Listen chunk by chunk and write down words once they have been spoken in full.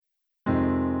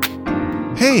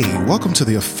Hey, welcome to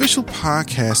the official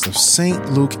podcast of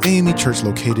St. Luke AME Church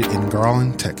located in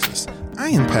Garland, Texas. I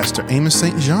am Pastor Amos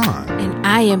St. John. And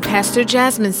I am Pastor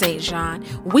Jasmine St. John.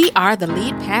 We are the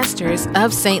lead pastors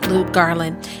of St. Luke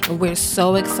Garland, and we're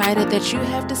so excited that you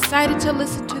have decided to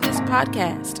listen to this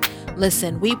podcast.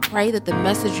 Listen, we pray that the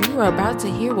message you are about to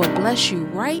hear will bless you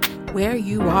right where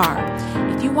you are.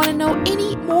 If you want to know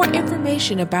any more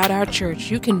information about our church,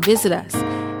 you can visit us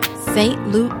at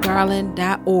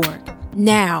stlukegarland.org.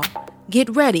 Now, get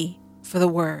ready for the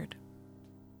word.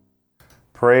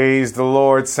 Praise the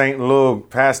Lord, St. Luke.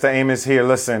 Pastor Amos here.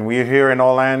 Listen, we're here in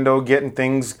Orlando getting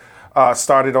things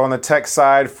started on the tech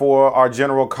side for our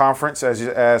general conference,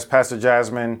 as Pastor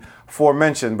Jasmine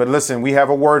forementioned. But listen, we have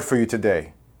a word for you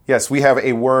today. Yes, we have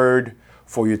a word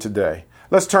for you today.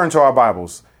 Let's turn to our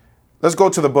Bibles. Let's go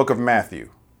to the book of Matthew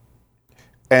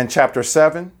and chapter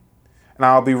 7, and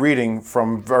I'll be reading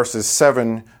from verses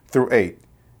 7 through 8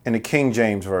 in the King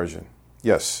James Version.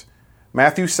 Yes,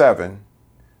 Matthew 7,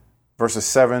 verses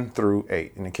 7 through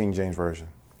 8 in the King James Version.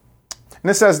 And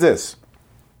it says this: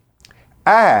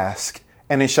 Ask,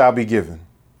 and it shall be given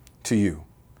to you.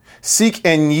 Seek,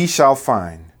 and ye shall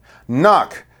find.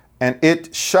 Knock, and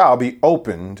it shall be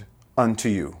opened unto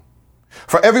you.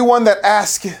 For everyone that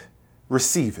asketh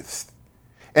receiveth,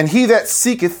 and he that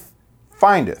seeketh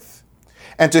findeth,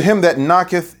 and to him that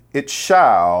knocketh it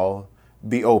shall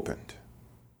be opened.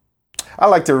 I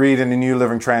like to read in the New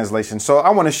Living Translation, so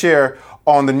I want to share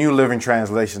on the New Living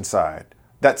Translation side.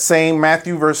 That same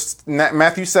Matthew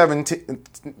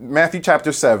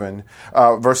chapter 7,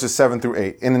 verses 7 through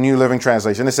 8 in the New Living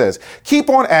Translation. It says, keep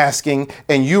on asking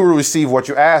and you will receive what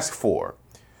you ask for.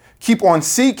 Keep on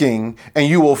seeking and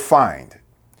you will find.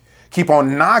 Keep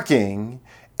on knocking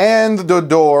and the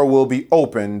door will be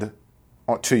opened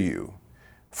to you.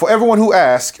 For everyone who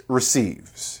asks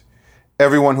receives.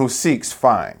 Everyone who seeks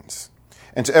finds.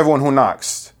 And to everyone who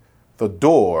knocks, the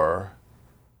door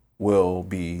will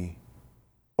be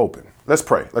open. Let's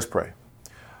pray. Let's pray.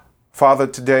 Father,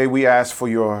 today we ask for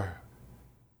your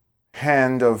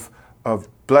hand of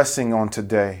blessing on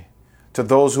today to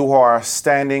those who are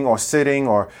standing or sitting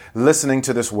or listening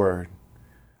to this word.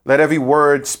 Let every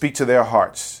word speak to their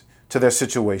hearts, to their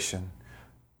situation.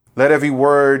 Let every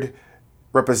word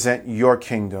represent your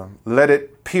kingdom. Let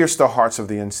it pierce the hearts of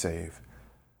the unsaved.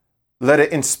 Let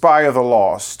it inspire the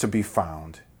lost to be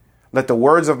found. Let the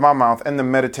words of my mouth and the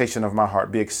meditation of my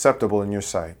heart be acceptable in your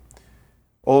sight.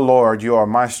 O Lord, you are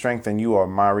my strength and you are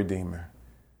my Redeemer.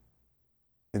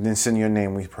 And it's in your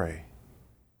name we pray.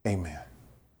 Amen.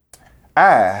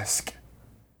 Ask,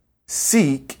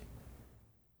 seek,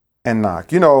 and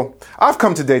knock. You know, I've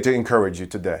come today to encourage you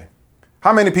today.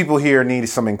 How many people here need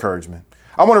some encouragement?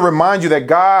 I want to remind you that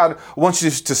God wants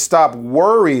you to stop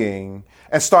worrying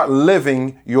and start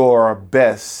living your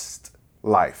best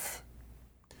life.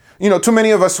 You know, too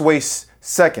many of us waste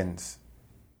seconds,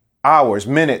 hours,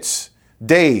 minutes,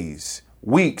 days,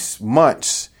 weeks,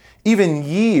 months, even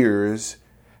years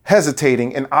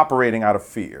hesitating and operating out of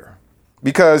fear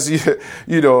because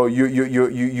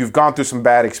you've gone through some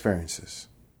bad experiences.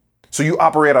 So you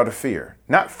operate out of fear,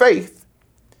 not faith.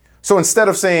 So instead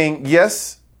of saying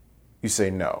yes, you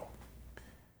say no.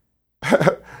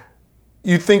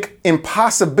 You think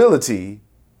impossibility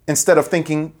instead of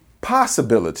thinking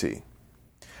possibility.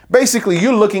 Basically,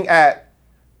 you're looking at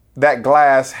that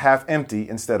glass half empty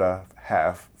instead of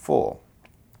half full.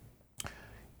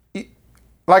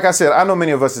 Like I said, I know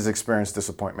many of us have experienced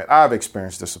disappointment. I've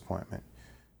experienced disappointment.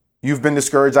 You've been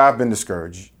discouraged. I've been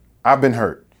discouraged. I've been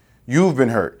hurt. You've been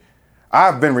hurt.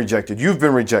 I've been rejected. You've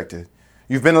been rejected.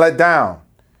 You've been let down.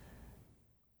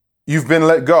 You've been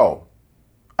let go.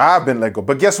 I've been let go.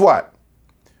 But guess what?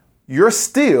 You're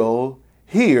still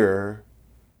here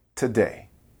today.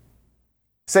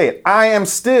 Say it. I am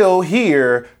still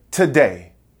here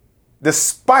today,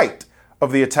 despite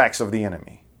of the attacks of the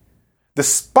enemy.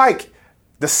 Despite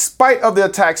of the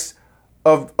attacks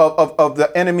of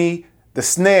the enemy, the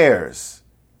snares,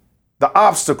 the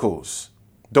obstacles,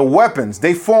 the weapons,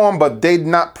 they form, but they did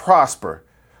not prosper.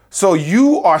 So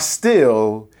you are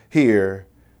still here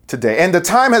today. And the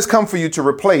time has come for you to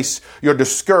replace your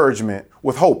discouragement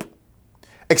with hope.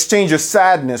 Exchange your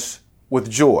sadness with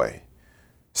joy.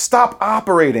 Stop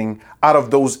operating out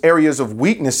of those areas of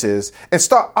weaknesses and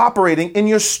start operating in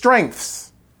your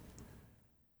strengths.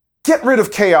 Get rid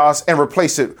of chaos and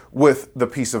replace it with the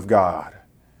peace of God.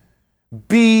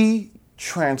 Be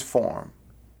transformed.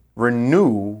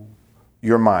 Renew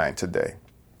your mind today.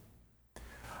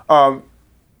 At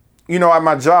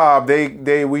my job,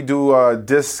 we do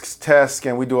disc tests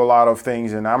and we do a lot of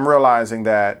things. And I'm realizing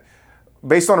that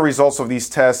based on the results of these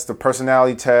tests, the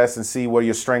personality tests, and see where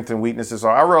your strengths and weaknesses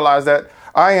are, I realized that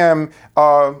I am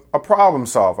a problem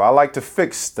solver. I like to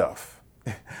fix stuff.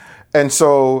 And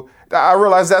so I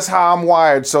realized that's how I'm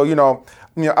wired. So,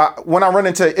 when I run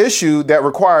into an issue that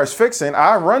requires fixing,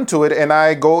 I run to it and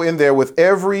I go in there with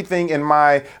everything in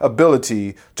my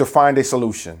ability to find a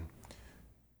solution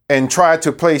and try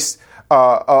to place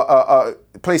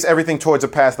everything towards a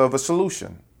path of a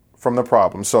solution from the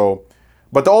problem. So,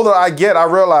 but the older I get, I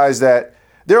realize that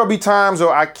there will be times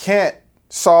where I can't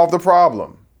solve the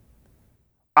problem.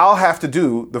 I'll have to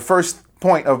do, the first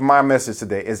point of my message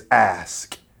today is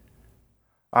ask.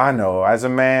 I know, as a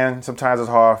man, sometimes it's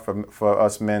hard for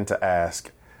us men to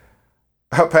ask.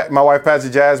 My wife, Pastor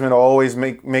Jasmine, will always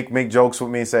make jokes with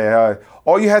me and say,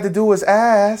 all you had to do was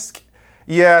ask.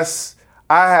 Yes,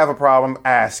 I have a problem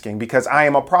asking because I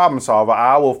am a problem solver.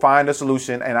 I will find a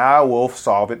solution and I will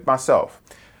solve it myself.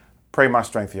 Pray my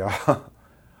strength, y'all.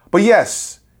 But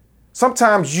yes,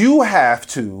 sometimes you have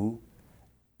to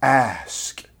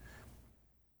ask.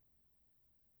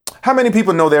 How many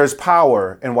people know there's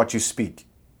power in what you speak?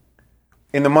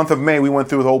 In the month of May, we went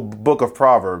through the whole book of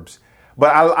Proverbs.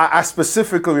 But I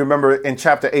specifically remember in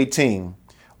chapter 18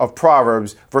 of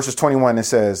Proverbs, verses 21, it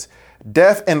says,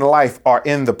 death and life are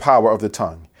in the power of the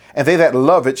tongue, and they that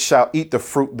love it shall eat the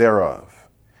fruit thereof.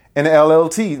 In the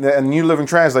LLT, the New Living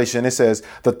Translation, it says,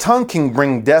 the tongue can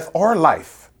bring death or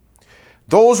life.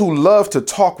 Those who love to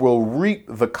talk will reap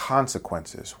the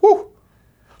consequences. Whew.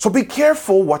 So be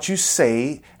careful what you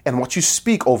say and what you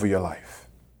speak over your life.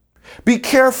 Be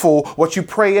careful what you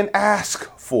pray and ask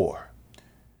for.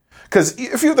 Because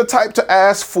if you're the type to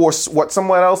ask for what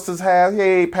someone else has,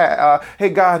 hey,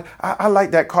 God, I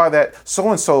like that car that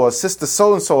so-and-so or sister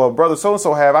so-and-so or brother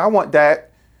so-and-so have. I want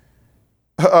that.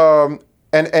 Or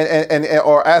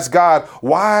ask God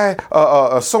why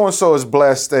so-and-so is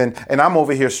blessed and I'm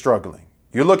over here struggling.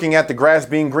 You're looking at the grass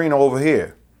being green over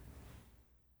here.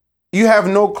 You have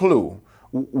no clue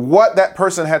what that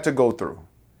person had to go through.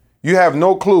 You have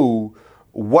no clue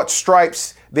what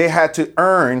stripes they had to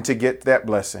earn to get that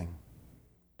blessing.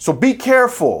 So be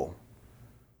careful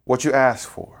what you ask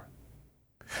for.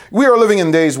 We are living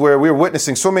in days where we're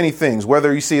witnessing so many things,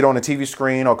 whether you see it on a TV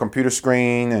screen or computer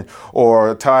screen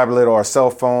or a tablet or a cell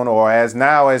phone, or as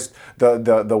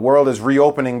the world is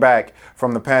reopening back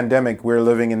from the pandemic, we're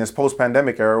living in this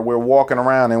post-pandemic era. We're walking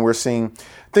around and we're seeing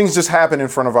things just happen in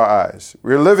front of our eyes.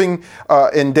 We're living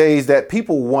in days that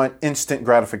people want instant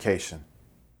gratification.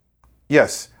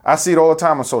 Yes, I see it all the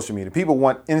time on social media. People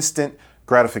want instant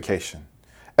gratification.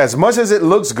 As much as it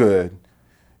looks good,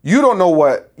 you don't know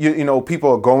what people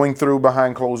are going through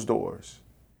behind closed doors.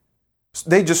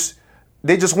 They just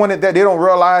want it that. They don't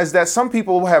realize that some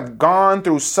people have gone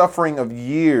through suffering of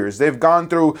years. They've gone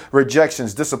through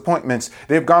rejections, disappointments.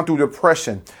 They've gone through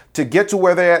depression to get to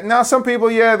where they're at. Now, some people,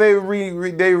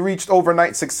 they reached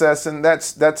overnight success, and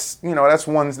that's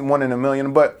one in a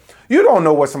million. But you don't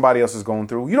know what somebody else is going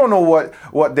through. You don't know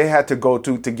what they had to go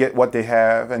to get what they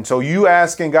have. And so you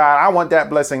asking God, I want that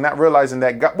blessing, not realizing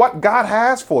that what God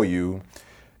has for you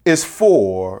is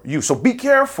for you. So be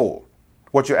careful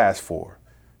what you ask for,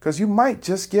 because you might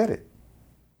just get it.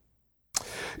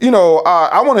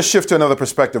 I want to shift to another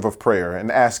perspective of prayer and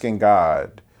asking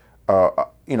God,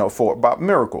 for about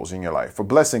miracles in your life, for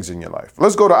blessings in your life.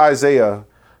 Let's go to Isaiah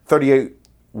 38,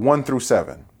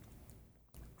 1-7.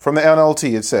 From the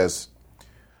NLT, it says,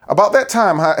 about that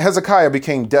time, Hezekiah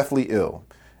became deathly ill,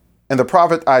 and the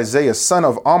prophet Isaiah, son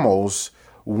of Amoz,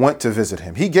 went to visit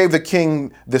him. He gave the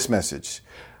king this message.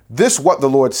 This what the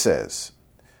Lord says.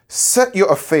 Set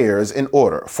your affairs in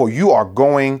order, for you are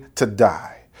going to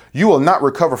die. You will not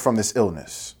recover from this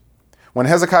illness. When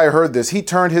Hezekiah heard this, he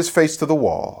turned his face to the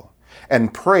wall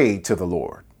and prayed to the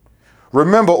Lord.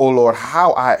 Remember, O Lord,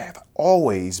 how I have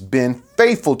always been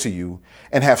faithful to you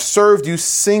and have served you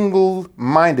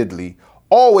single-mindedly,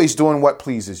 always doing what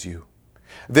pleases you.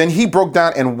 Then he broke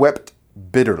down and wept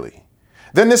bitterly.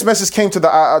 Then this message came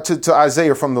to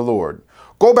Isaiah from the Lord.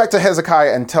 Go back to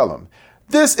Hezekiah and tell him,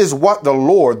 this is what the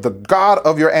Lord, the God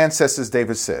of your ancestors,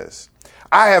 David says.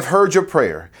 I have heard your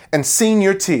prayer and seen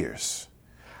your tears.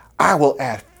 I will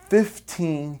add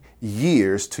 15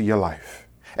 years to your life,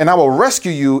 and I will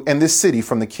rescue you and this city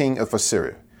from the king of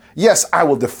Assyria. Yes, I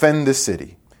will defend this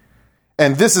city.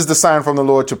 And this is the sign from the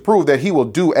Lord to prove that he will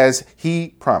do as he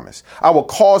promised. I will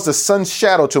cause the sun's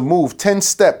shadow to move 10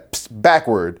 steps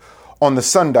backward on the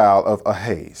sundial of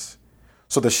Ahaz.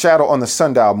 So the shadow on the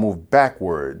sundial moved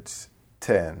backwards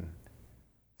 10.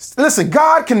 Listen,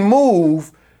 God can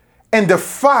move and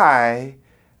defy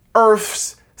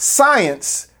Earth's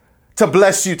science to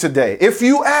bless you today. If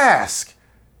you ask,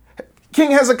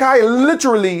 King Hezekiah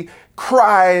literally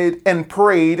cried and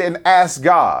prayed and asked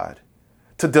God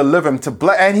to deliver him, to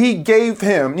bless. And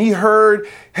he heard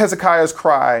Hezekiah's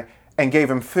cry and gave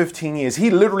him 15 years. He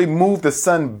literally moved the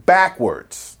sun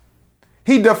backwards.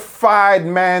 He defied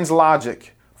man's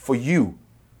logic for you.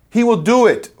 He will do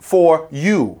it for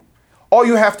you. All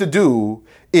you have to do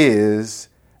is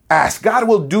ask. God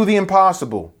will do the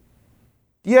impossible.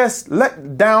 Yes,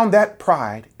 let down that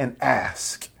pride and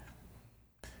ask.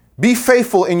 Be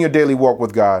faithful in your daily walk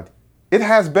with God. It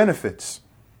has benefits.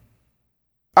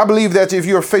 I believe that if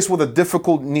you're faced with a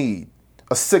difficult need,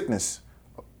 a sickness,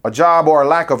 a job or a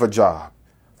lack of a job,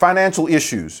 financial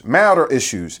issues, marital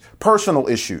issues, personal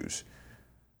issues,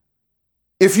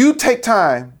 if you take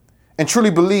time and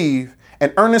truly believe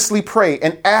and earnestly pray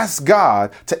and ask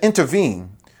God to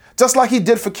intervene, just like he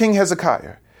did for King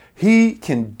Hezekiah, he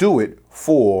can do it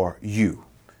for you.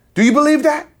 Do you believe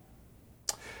that?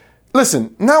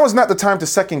 Listen, now is not the time to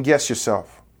second guess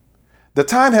yourself. The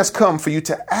time has come for you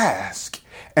to ask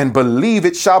and believe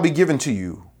it shall be given to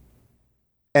you.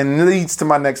 And leads to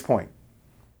my next point.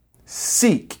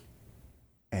 Seek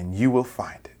and you will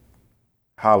find it.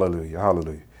 Hallelujah.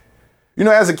 Hallelujah. You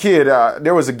know, as a kid,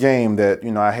 there was a game that,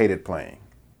 I hated playing.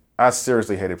 I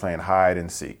seriously hated playing hide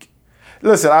and seek.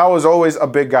 Listen, I was always a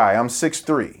big guy. I'm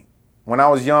 6'3". When I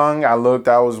was young,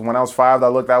 when I was 5, I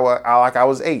looked like I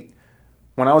was 8.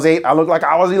 When I was 8, I looked like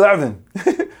I was 11.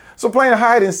 So playing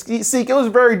hide and seek, it was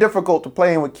very difficult to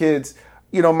playing with kids,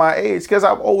 my age, because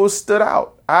I've always stood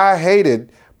out. I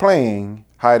hated playing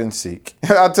hide and seek.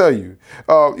 I'll tell you,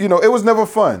 it was never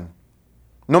fun.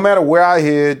 No matter where I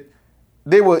hid,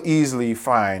 they would easily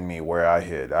find me where I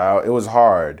hid. It was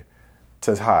hard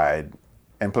to hide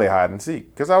and play hide and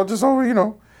seek because I was just over,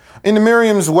 In the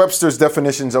Merriam-Webster's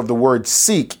definitions of the word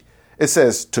seek, it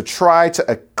says to try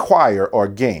to acquire or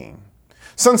gain.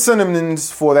 Some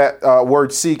synonyms for that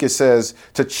word seek, it says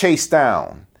to chase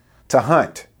down, to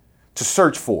hunt, to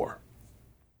search for.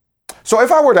 So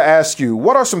if I were to ask you,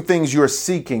 what are some things you're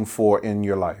seeking for in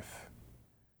your life?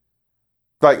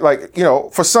 Like,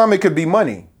 for some, it could be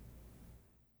money.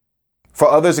 For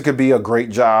others, it could be a great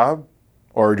job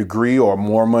or a degree or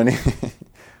more money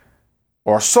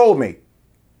or a soulmate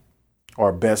or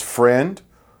a best friend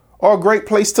or a great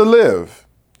place to live.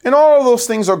 And all of those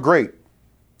things are great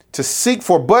to seek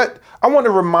for. But I want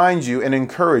to remind you and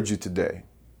encourage you today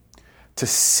to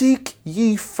seek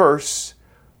ye first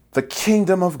the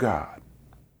kingdom of God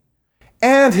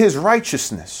and his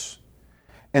righteousness,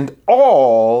 and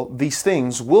all these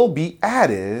things will be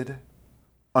added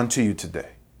unto you today.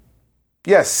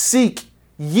 Yes, seek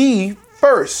ye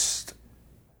first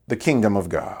the kingdom of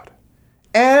God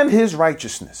and his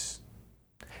righteousness,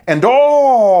 and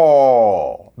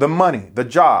all the money, the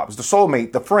jobs, the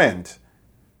soulmate, the friend,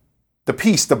 the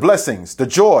peace, the blessings, the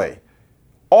joy,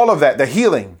 all of that, the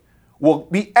healing will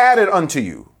be added unto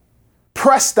you,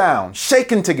 pressed down,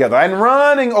 shaken together, and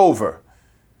running over.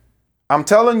 I'm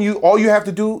telling you, all you have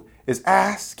to do is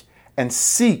ask and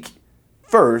seek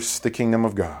first the kingdom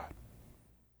of God.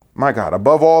 My God,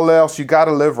 above all else, you got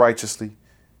to live righteously.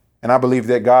 And I believe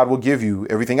that God will give you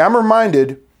everything. I'm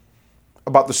reminded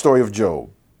about the story of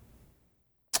Job,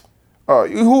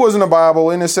 who was in the Bible,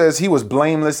 and it says he was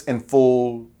blameless and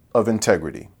full of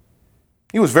integrity.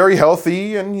 He was very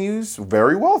healthy and he was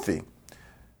very wealthy.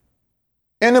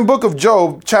 And in the book of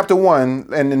Job, chapter 1,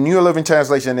 and the New Living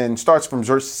Translation, and starts from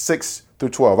verse 6 through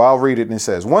 12. I'll read it, and it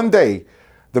says, "One day,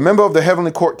 the member of the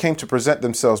heavenly court came to present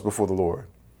themselves before the Lord.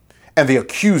 And the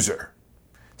accuser,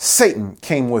 Satan,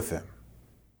 came with him.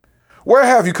 'Where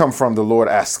have you come from?' the Lord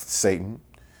asked Satan.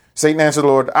 Satan answered the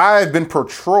Lord, 'I have been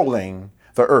patrolling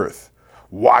the earth,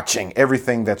 watching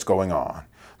everything that's going on.'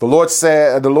 The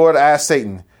Lord asked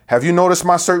Satan, 'Have you noticed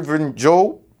my servant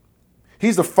Job?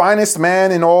 He's the finest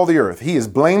man in all the earth. He is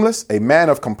blameless, a man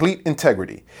of complete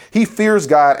integrity. He fears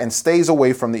God and stays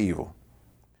away from the evil.'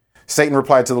 Satan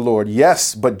replied to the Lord,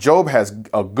 'Yes, but Job has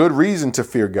a good reason to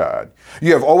fear God.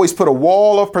 You have always put a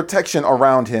wall of protection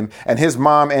around him and his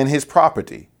mom and his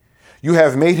property. You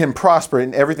have made him prosper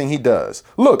in everything he does.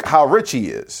 Look how rich he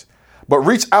is. But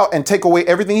reach out and take away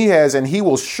everything he has, and he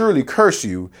will surely curse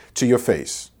you to your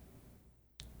face.'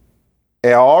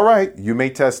 'All right, you may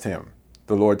test him,'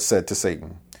 the Lord said to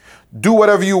Satan. 'Do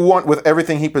whatever you want with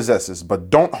everything he possesses, but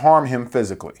don't harm him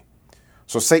physically.'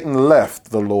 So Satan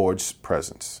left the Lord's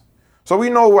presence." So we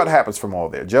know what happens from all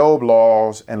there. Job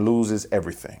lost and loses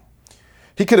everything.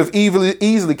 He could have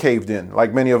easily caved in,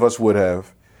 like many of us would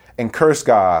have, and cursed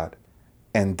God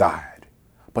and died.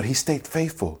 But he stayed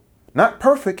faithful. Not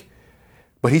perfect,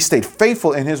 but he stayed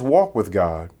faithful in his walk with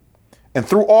God. And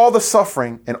through all the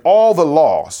suffering and all the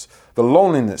loss, the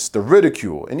loneliness, the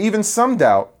ridicule, and even some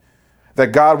doubt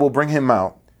that God will bring him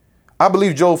out, I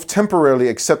believe Job temporarily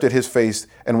accepted his fate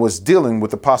and was dealing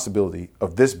with the possibility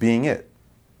of this being it.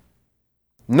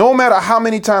 No matter how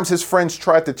many times his friends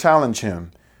tried to challenge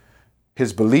him,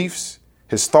 his beliefs,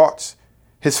 his thoughts,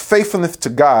 his faithfulness to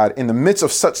God in the midst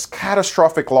of such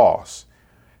catastrophic loss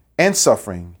and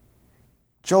suffering,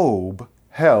 Job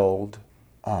held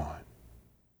on.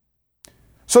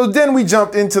 So then we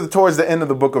jumped towards the end of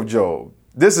the book of Job.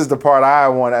 This is the part I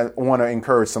want to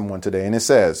encourage someone today. And it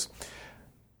says,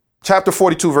 chapter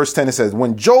 42, verse 10, it says,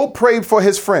 when Job prayed for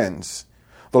his friends,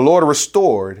 the Lord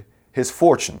restored his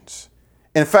fortunes.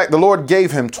 In fact, the Lord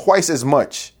gave him twice as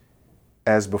much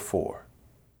as before.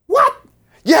 What?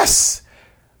 Yes.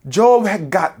 Job had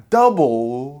got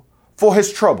double for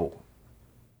his trouble.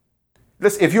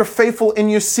 Listen, if you're faithful in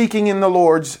your seeking in the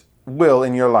Lord's will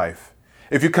in your life,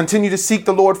 if you continue to seek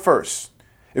the Lord first,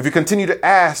 if you continue to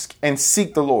ask and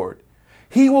seek the Lord,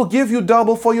 he will give you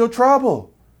double for your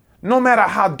trouble. No matter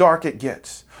how dark it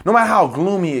gets, no matter how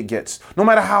gloomy it gets, no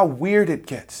matter how weird it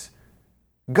gets,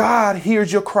 God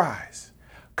hears your cries.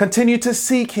 Continue to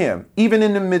seek him, even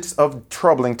in the midst of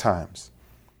troubling times.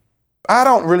 I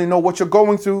don't really know what you're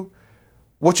going through,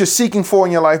 what you're seeking for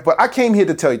in your life, but I came here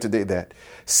to tell you today that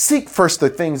seek first the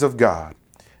things of God.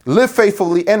 Live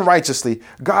faithfully and righteously.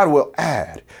 God will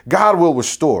add. God will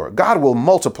restore. God will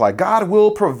multiply. God will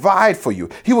provide for you.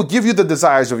 He will give you the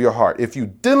desires of your heart if you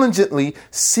diligently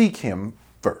seek him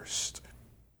first.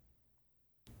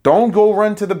 Don't go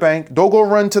run to the bank. Don't go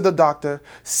run to the doctor.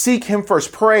 Seek him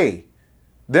first. Pray.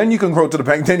 Then you can go to the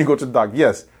bank. Then you go to the doctor.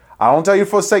 Yes, I don't tell you to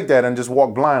forsake that and just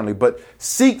walk blindly, but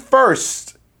seek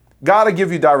first. God will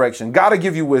give you direction. God will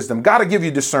give you wisdom. God will give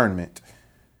you discernment.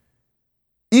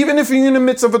 Even if you're in the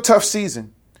midst of a tough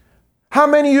season, how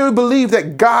many of you believe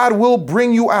that God will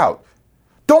bring you out?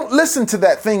 Don't listen to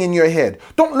that thing in your head.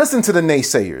 Don't listen to the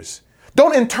naysayers.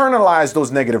 Don't internalize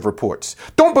those negative reports.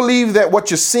 Don't believe that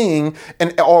what you're seeing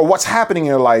or what's happening in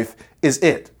your life is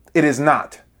it. It is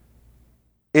not.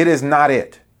 It is not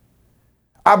it.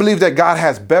 I believe that God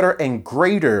has better and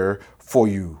greater for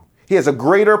you. He has a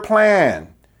greater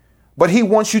plan, but he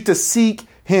wants you to seek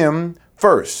him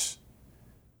first.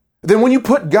 Then when you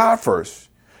put God first,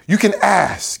 you can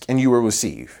ask and you will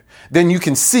receive. Then you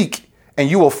can seek and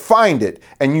you will find it.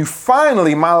 And you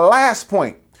finally, my last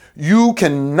point, you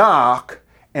can knock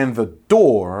and the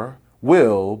door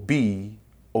will be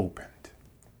opened.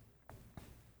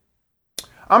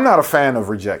 I'm not a fan of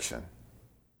rejection.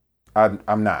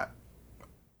 I'm not.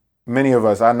 Many of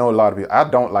us, I know a lot of people, I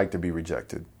don't like to be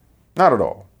rejected. Not at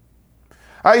all.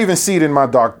 I even see it in my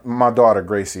daughter,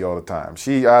 Gracie, all the time.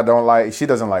 She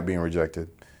doesn't like being rejected.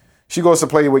 She goes to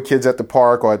play with kids at the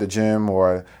park or at the gym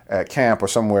or at camp or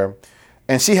somewhere.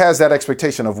 And she has that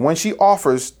expectation of when she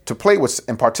offers to play with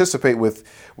and participate with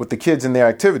the kids in their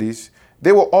activities,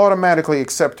 they will automatically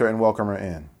accept her and welcome her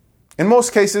in. In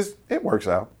most cases, it works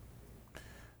out.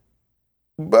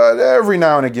 But every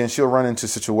now and again, she'll run into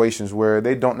situations where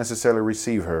they don't necessarily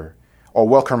receive her or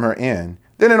welcome her in.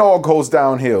 Then it all goes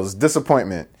downhill. It's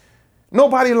disappointment.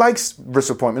 Nobody likes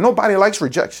disappointment. Nobody likes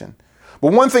rejection.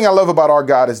 But one thing I love about our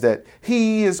God is that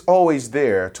he is always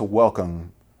there to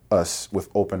welcome us with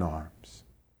open arms.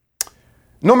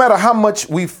 No matter how much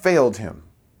we've failed him,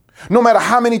 no matter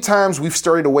how many times we've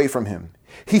strayed away from him,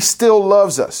 he still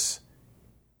loves us.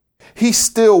 He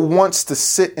still wants to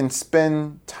sit and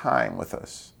spend time with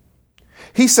us.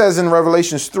 He says in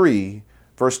Revelations 3,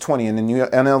 verse 20, in the New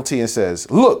NLT, it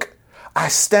says, "Look, I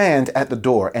stand at the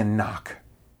door and knock.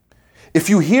 If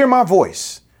you hear my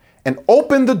voice and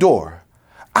open the door,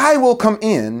 I will come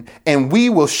in and we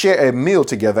will share a meal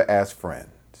together as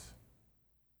friends."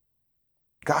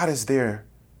 God is there.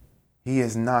 He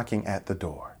is knocking at the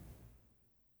door.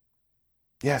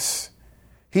 Yes,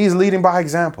 he is leading by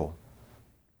example.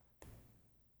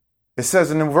 It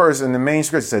says in the verse, in the main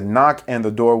scripture, it said, knock and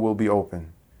the door will be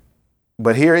open.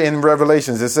 But here in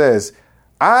Revelations, it says,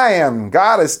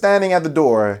 God is standing at the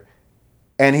door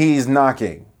and he's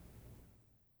knocking.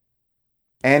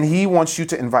 And he wants you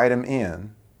to invite him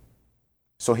in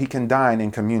so he can dine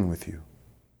and commune with you.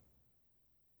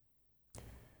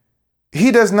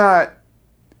 He does not,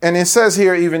 and it says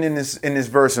here, even in this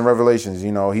verse in Revelations,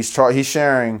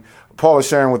 Paul is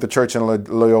sharing with the church in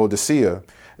Laodicea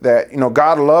that,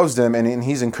 God loves them and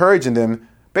he's encouraging them,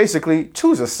 basically,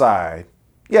 choose a side.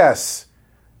 Yes,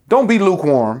 don't be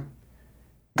lukewarm.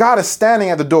 God is standing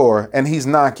at the door and he's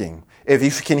knocking. If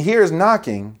you can hear his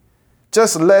knocking,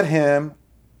 just let him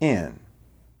in.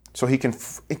 so he can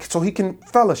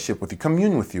fellowship with you,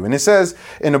 commune with you. And it says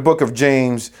in the book of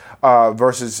James,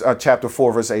 chapter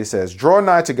 4, verse 8, it says, draw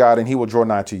nigh to God and he will draw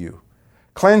nigh to you.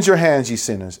 Cleanse your hands, ye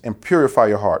sinners, and purify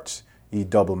your hearts, ye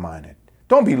double-minded.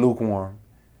 Don't be lukewarm.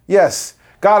 Yes,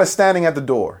 God is standing at the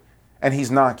door and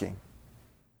he's knocking.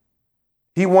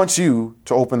 He wants you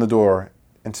to open the door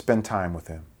and spend time with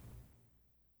him.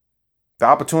 The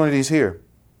opportunity is here.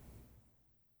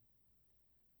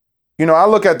 You know, I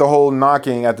look at the whole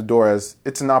knocking at the door as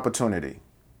it's an opportunity.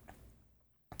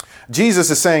 Jesus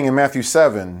is saying in Matthew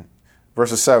 7,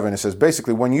 verses 7, it says,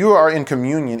 basically, when you are in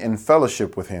communion, in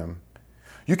fellowship with him,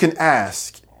 you can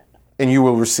ask and you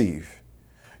will receive.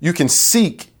 You can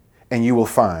seek and you will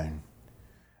find.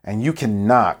 And you can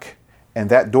knock and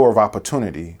that door of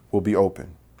opportunity will be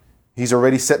open. He's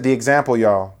already set the example,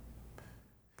 y'all.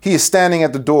 He is standing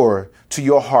at the door to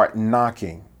your heart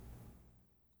knocking.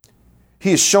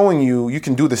 He is showing you you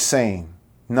can do the same.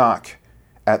 Knock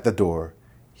at the door.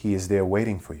 He is there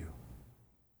waiting for you.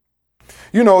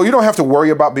 You know, you don't have to worry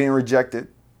about being rejected.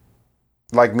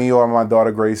 Like me or my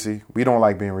daughter Gracie, we don't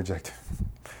like being rejected.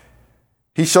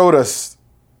 He showed us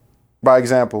by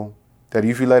example that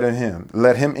if you let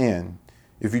him in,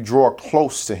 if you draw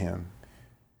close to him,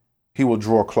 he will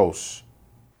draw close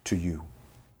to you.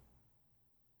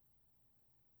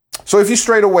 So if you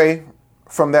strayed away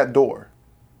from that door,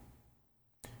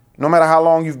 no matter how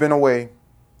long you've been away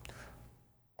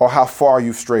or how far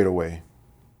you've strayed away,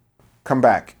 come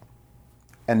back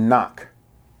and knock.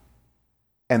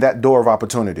 And that door of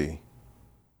opportunity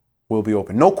will be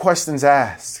open. No questions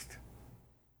asked.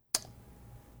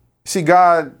 See,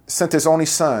 God sent his only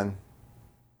son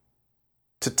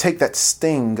to take that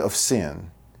sting of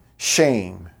sin,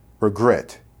 shame,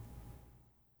 regret,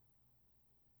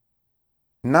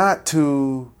 not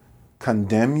to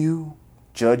condemn you,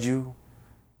 judge you,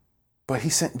 but he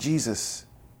sent Jesus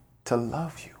to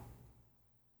love you.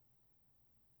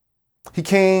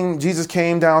 Jesus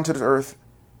came down to the earth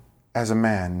as a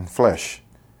man in flesh.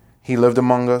 He lived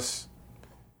among us.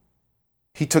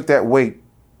 He took that weight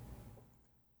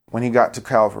when he got to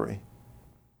Calvary,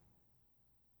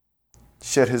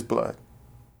 shed his blood,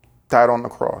 died on the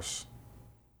cross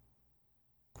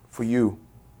for you.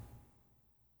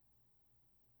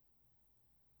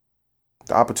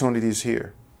 The opportunity is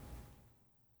here.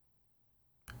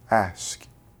 Ask.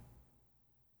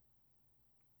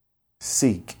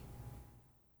 Seek.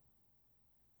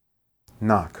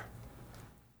 Knock.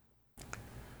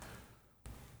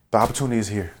 The opportunity is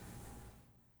here.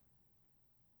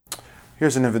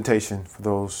 Here's an invitation for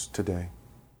those today.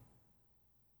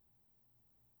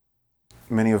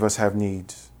 Many of us have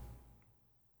needs.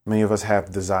 Many of us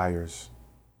have desires.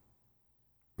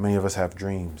 Many of us have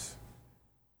dreams.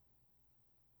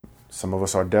 Some of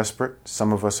us are desperate.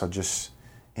 Some of us are just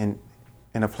in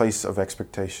a place of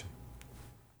expectation.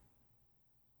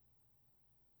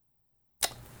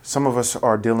 Some of us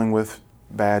are dealing with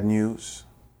bad news.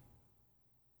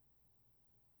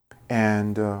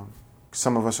 And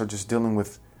some of us are just dealing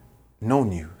with no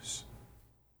news.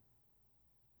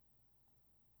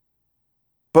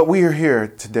 But we are here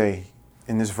today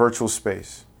in this virtual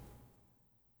space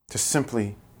to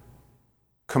simply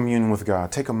commune with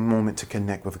God. Take a moment to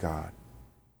connect with God.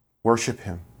 Worship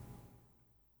him.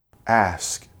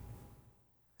 Ask.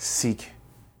 Seek.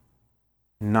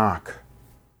 Knock.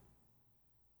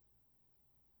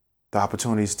 The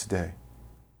opportunities today.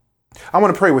 I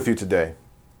want to pray with you today.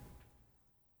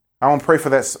 I want to pray for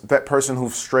that person who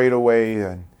strayed away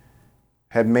and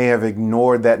may have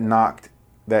ignored that knock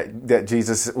that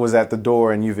Jesus was at the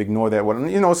door and you've ignored that one.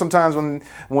 You know, sometimes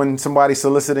when somebody's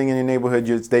soliciting in your neighborhood,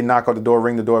 they knock on the door,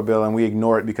 ring the doorbell, and we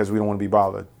ignore it because we don't want to be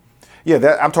bothered.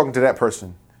 Yeah, I'm talking to that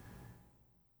person.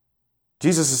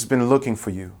 Jesus has been looking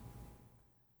for you.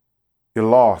 You're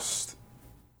lost.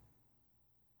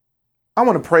 I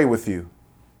want to pray with you.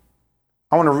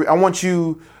 I want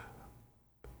you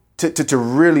to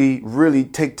really, really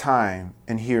take time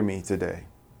and hear me today.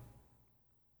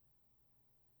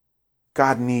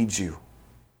 God needs you.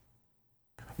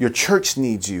 Your church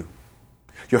needs you.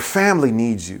 Your family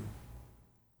needs you.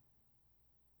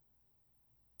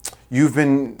 You've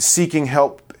been seeking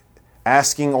help,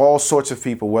 asking all sorts of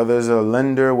people, whether it's a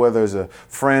lender, whether it's a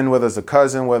friend, whether it's a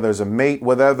cousin, whether it's a mate,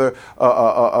 whether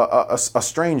a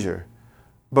stranger.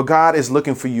 But God is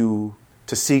looking for you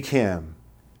to seek him.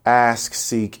 Ask,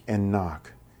 seek, and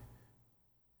knock.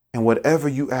 And whatever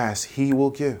you ask, he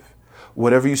will give.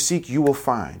 Whatever you seek, you will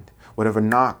find.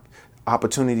 Whatever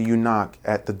opportunity you knock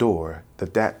at the door,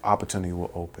 that opportunity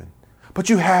will open. But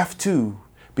you have to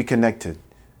be connected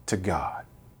to God.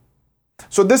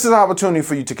 So this is an opportunity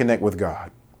for you to connect with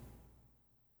God.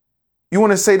 You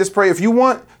want to say this prayer. If you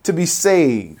want to be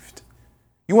saved,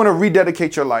 you want to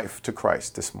rededicate your life to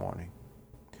Christ this morning,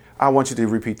 I want you to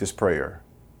repeat this prayer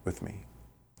with me.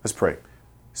 Let's pray.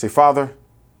 Say, Father,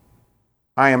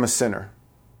 I am a sinner.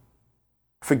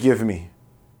 Forgive me.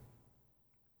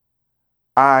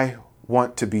 I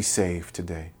want to be saved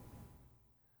today.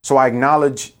 So I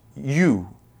acknowledge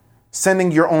you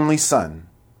sending your only son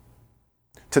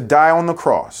to die on the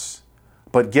cross,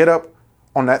 but get up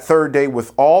on that third day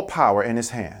with all power in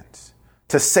his hands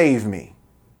to save me.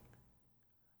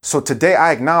 So today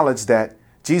I acknowledge that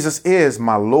Jesus is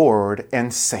my Lord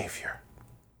and Savior.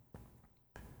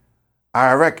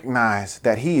 I recognize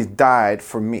that he died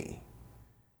for me.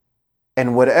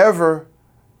 And whatever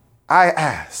I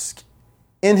ask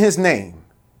in his name,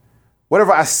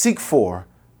 whatever I seek for,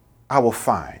 I will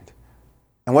find.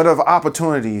 And whatever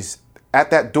opportunities at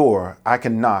that door I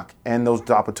can knock, and those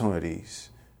opportunities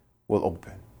will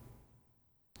open.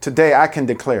 Today I can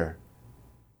declare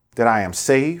that I am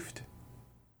saved,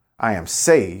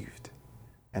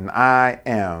 and I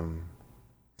am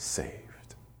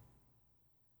saved.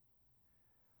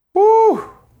 Woo!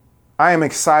 I am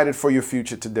excited for your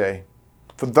future today.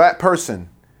 For that person,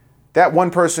 that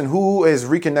one person who has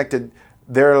reconnected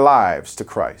their lives to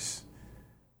Christ.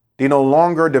 They're no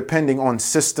longer depending on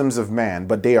systems of man,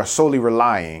 but they are solely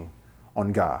relying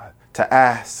on God to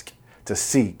ask, to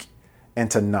seek,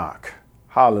 and to knock.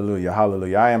 Hallelujah,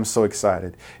 hallelujah. I am so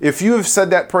excited. If you have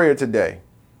said that prayer today,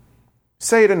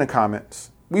 say it in the comments.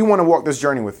 We want to walk this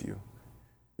journey with you.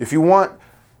 If you want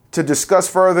to discuss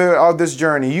further of this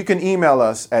journey, you can email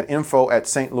us at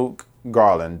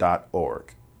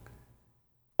info@stlukegarland.org.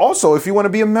 Also, if you want to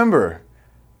be a member,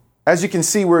 as you can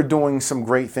see, we're doing some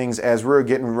great things as we're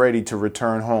getting ready to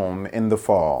return home in the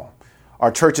fall.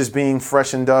 Our church is being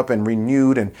freshened up and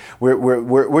renewed, and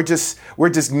we're just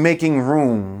making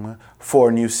room for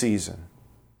a new season.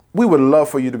 We would love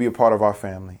for you to be a part of our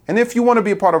family. And if you want to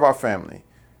be a part of our family,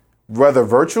 whether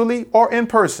virtually or in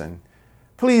person,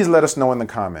 please let us know in the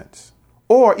comments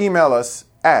or email us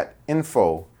at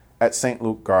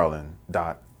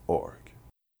info@stlukegarland.org.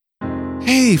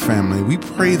 Hey, family, we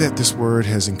pray that this word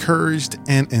has encouraged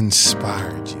and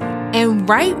inspired you. And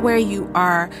right where you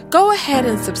are, go ahead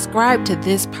and subscribe to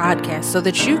this podcast so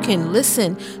that you can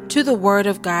listen to the Word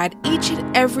of God each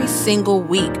and every single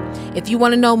week. If you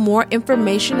want to know more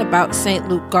information about St.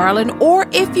 Luke Garland, or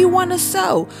if you want to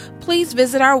sow, please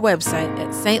visit our website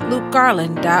at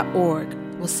stlukegarland.org.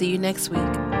 We'll see you next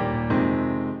week.